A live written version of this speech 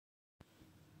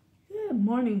Good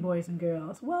morning, boys and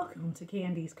girls. Welcome to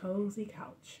Candy's Cozy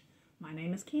Couch. My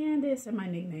name is Candace and my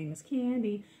nickname is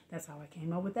Candy. That's how I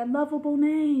came up with that lovable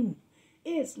name.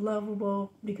 It's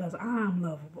lovable because I'm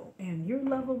lovable and you're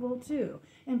lovable too.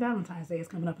 And Valentine's Day is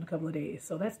coming up in a couple of days.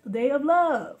 So that's the day of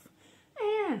love.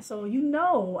 And so you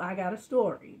know I got a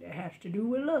story that has to do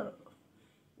with love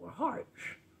or hearts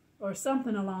or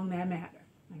something along that matter.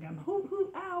 I got my hoot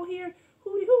hoot owl here.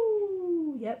 Hooty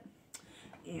hoo. Yep.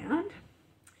 And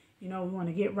you know, we want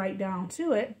to get right down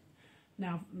to it.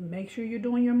 Now, make sure you're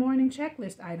doing your morning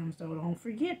checklist items, though. Don't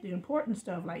forget the important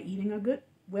stuff like eating a good,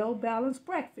 well-balanced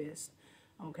breakfast.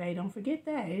 Okay, don't forget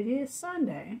that. It is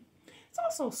Sunday. It's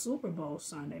also Super Bowl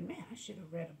Sunday. Man, I should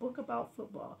have read a book about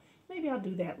football. Maybe I'll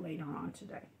do that later on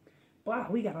today. Wow,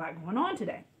 we got a lot going on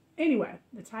today. Anyway,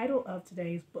 the title of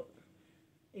today's book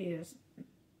is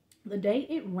The Day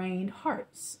It Rained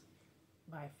Hearts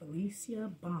by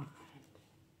Felicia Bond.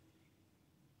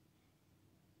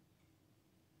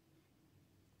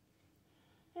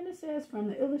 And it says, from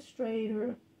the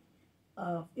illustrator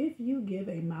of If You Give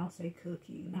a Mouse a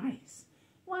Cookie. Nice.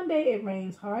 One day it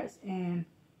rains hearts and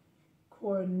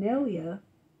Cornelia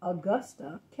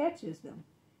Augusta catches them.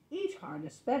 Each heart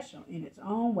is special in its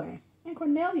own way. And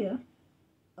Cornelia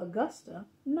Augusta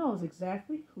knows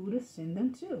exactly who to send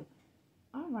them to.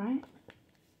 All right.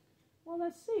 Well,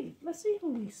 let's see. Let's see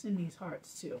who we send these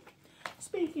hearts to.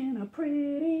 Speaking of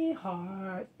pretty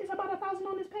hearts, it's about 1,000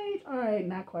 on this page. All right,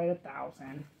 not quite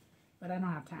 1,000, but I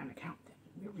don't have time to count them.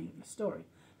 We're reading the story.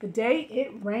 The Day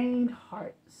It Rained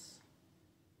Hearts.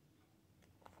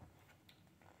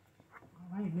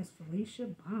 All right, Miss Felicia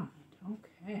Bond.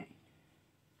 Okay.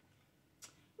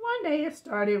 One day it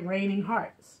started raining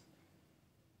hearts.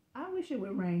 I wish it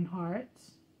would rain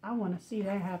hearts. I want to see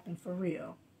that happen for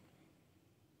real.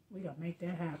 We got to make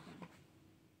that happen.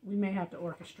 We may have to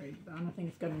orchestrate it, but I don't think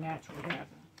it's going to naturally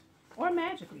happen. Or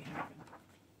magically happen.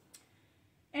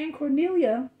 And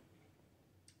Cornelia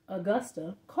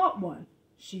Augusta caught one.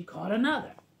 She caught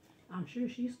another. I'm sure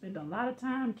she spent a lot of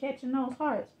time catching those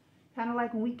hearts. Kind of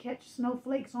like when we catch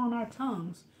snowflakes on our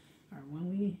tongues. Or when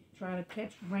we try to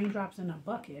catch raindrops in a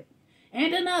bucket.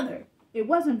 And another. It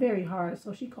wasn't very hard,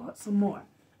 so she caught some more.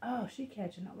 Oh, she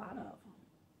catching a lot of them.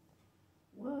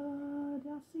 What?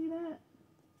 Y'all see that?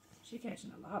 She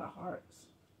catching a lot of hearts.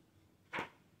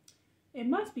 It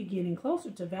must be getting closer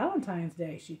to Valentine's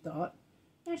Day, she thought,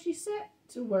 and she set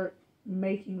to work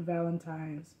making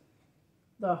Valentines.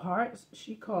 The hearts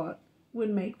she caught would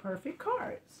make perfect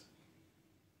cards.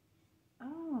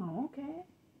 Oh, okay.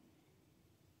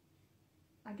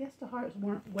 I guess the hearts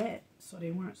weren't wet, so they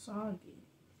weren't soggy.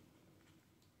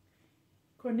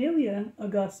 Cornelia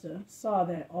Augusta saw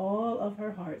that all of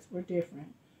her hearts were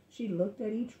different. She looked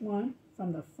at each one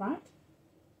from the front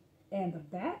and the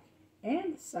back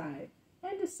and the side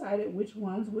and decided which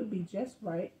ones would be just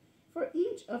right for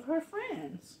each of her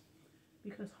friends.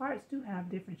 Because hearts do have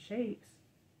different shapes.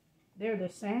 They're the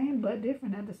same but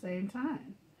different at the same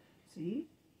time. See?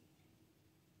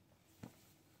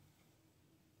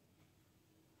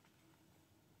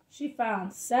 She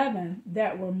found 7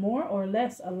 that were more or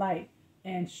less alike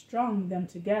and strung them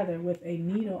together with a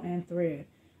needle and thread.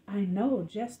 I know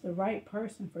just the right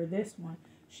person for this one,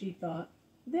 she thought.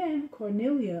 Then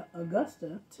Cornelia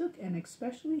Augusta took an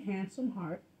especially handsome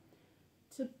heart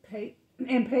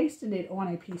and pasted it on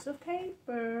a piece of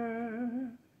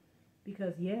paper.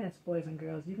 Because yes, boys and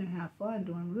girls, you can have fun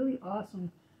doing really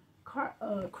awesome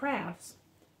crafts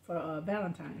for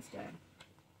Valentine's Day.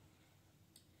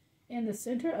 In the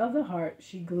center of the heart,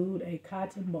 she glued a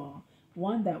cotton ball,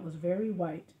 one that was very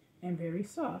white and very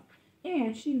soft.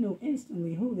 And she knew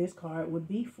instantly who this card would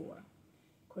be for.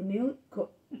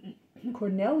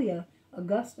 Cornelia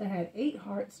Augusta had 8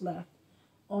 hearts left.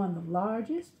 On the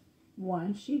largest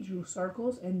one, she drew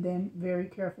circles and then very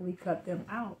carefully cut them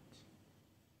out.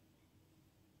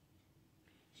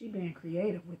 She being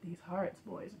creative with these hearts,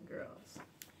 boys and girls.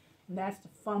 And that's the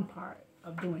fun part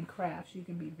of doing crafts. You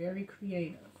can be very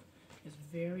creative. It's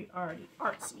very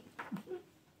artsy.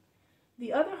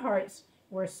 The other hearts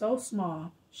were so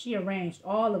small, she arranged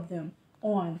all of them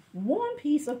on one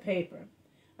piece of paper.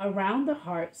 Around the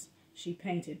hearts, she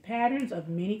painted patterns of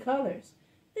many colors.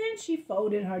 Then she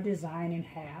folded her design in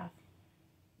half.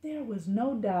 There was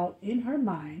no doubt in her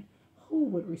mind who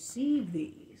would receive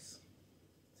these.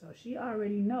 So she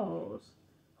already knows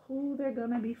who they're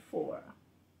going to be for.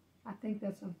 I think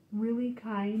that's a really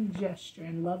kind gesture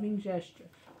and loving gesture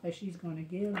that she's going to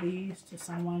give these to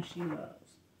someone she loves.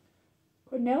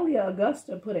 Cornelia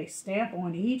Augusta put a stamp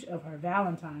on each of her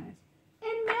Valentines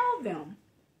and mailed them.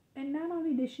 And not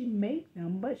only did she make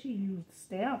them, but she used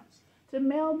stamps to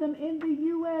mail them in the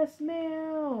U.S.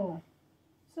 mail.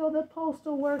 the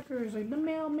postal workers or the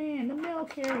mailman, the mail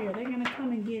carrier, they're going to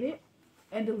come and get it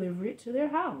and deliver it to their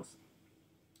house.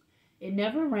 It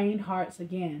never rained hearts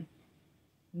again.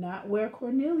 Not where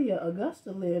Cornelia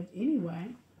Augusta lived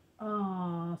anyway.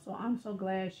 Oh, so I'm so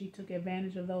glad she took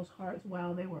advantage of those hearts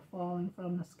while they were falling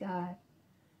from the sky.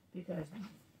 Because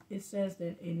it says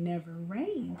that it never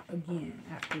rained again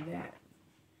after that.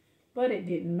 But it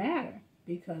didn't matter.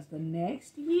 Because the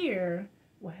next year,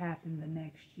 what happened the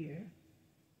next year?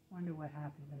 Wonder what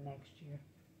happened the next year.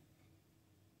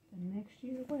 The next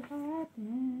year, what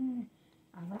happened?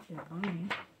 I like that bunny.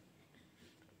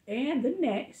 And the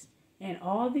next, and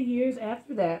all the years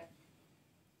after that,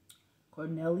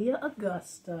 Cornelia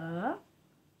Augusta,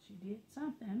 she did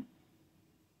something.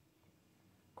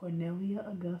 Cornelia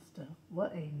Augusta,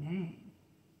 what a name.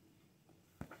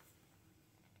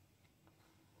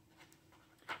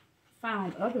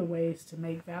 Found other ways to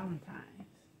make Valentines.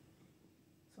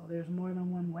 So there's more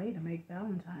than one way to make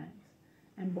Valentines.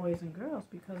 And boys and girls,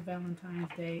 because Valentine's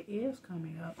Day is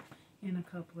coming up in a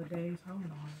couple of days. Hold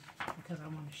on, because I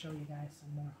want to show you guys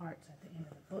some more hearts at the end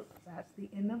of the book. That's the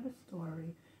end of the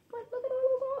story. But look at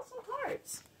all those awesome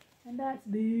hearts. And that's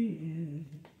the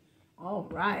end. All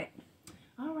right.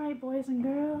 All right, boys and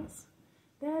girls.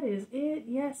 That is it.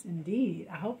 Yes, indeed.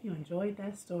 I hope you enjoyed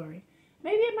that story.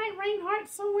 Maybe it might rain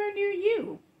hearts somewhere near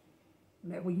you.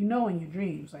 Well, you know in your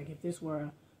dreams. Like if this were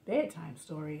a bedtime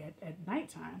story at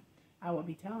nighttime, I would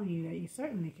be telling you that you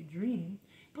certainly could dream.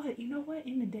 But you know what?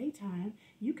 In the daytime,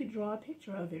 you could draw a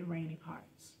picture of it raining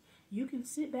hearts. You can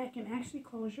sit back and actually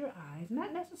close your eyes.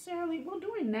 Not necessarily, well,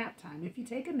 during nap time. If you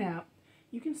take a nap,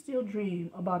 you can still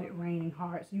dream about it raining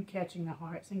hearts, you catching the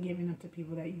hearts and giving them to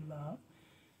people that you love.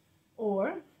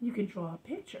 Or you can draw a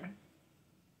picture.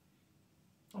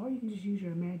 Or you can just use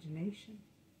your imagination.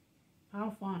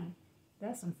 How fun.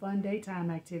 That's some fun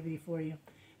daytime activity for you.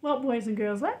 Well, boys and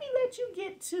girls, let me let you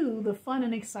get to the fun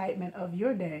and excitement of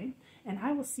your day. And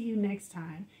I will see you next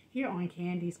time here on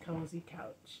Candy's Cozy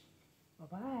Couch.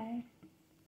 Bye-bye.